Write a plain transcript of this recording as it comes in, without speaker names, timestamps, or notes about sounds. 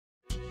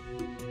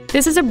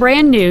This is a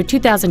brand new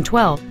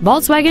 2012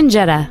 Volkswagen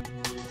Jetta.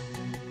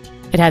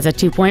 It has a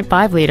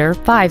 2.5-liter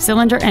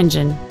 5-cylinder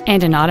engine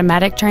and an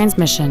automatic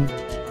transmission.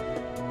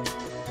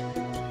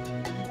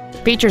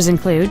 Features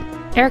include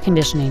air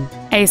conditioning,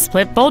 a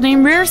split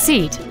folding rear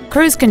seat,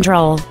 cruise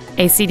control,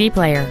 a CD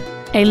player,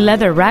 a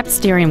leather-wrapped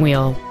steering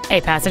wheel,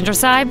 a passenger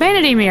side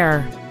vanity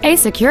mirror, a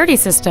security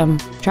system,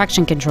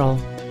 traction control,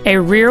 a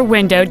rear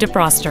window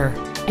defroster,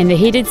 and the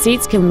heated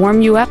seats can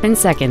warm you up in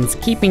seconds,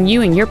 keeping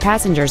you and your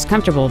passengers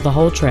comfortable the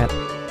whole trip.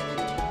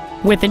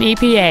 With an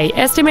EPA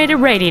estimated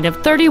rating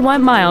of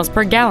 31 miles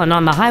per gallon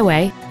on the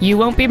highway, you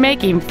won't be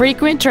making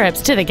frequent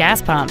trips to the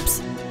gas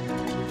pumps.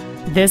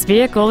 This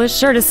vehicle is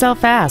sure to sell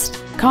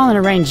fast. Call and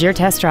arrange your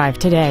test drive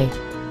today.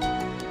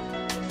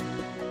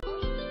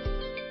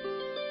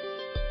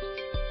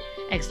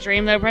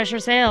 Extreme low pressure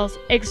sales,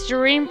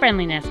 extreme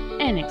friendliness,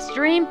 and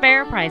extreme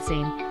fair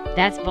pricing.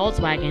 That's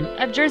Volkswagen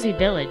of Jersey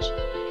Village,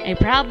 a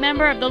proud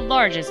member of the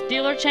largest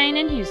dealer chain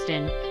in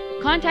Houston.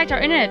 Contact our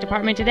internet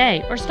department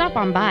today or stop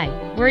on by.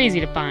 We're easy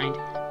to find.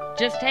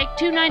 Just take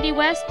 290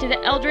 West to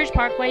the Eldridge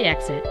Parkway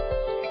exit.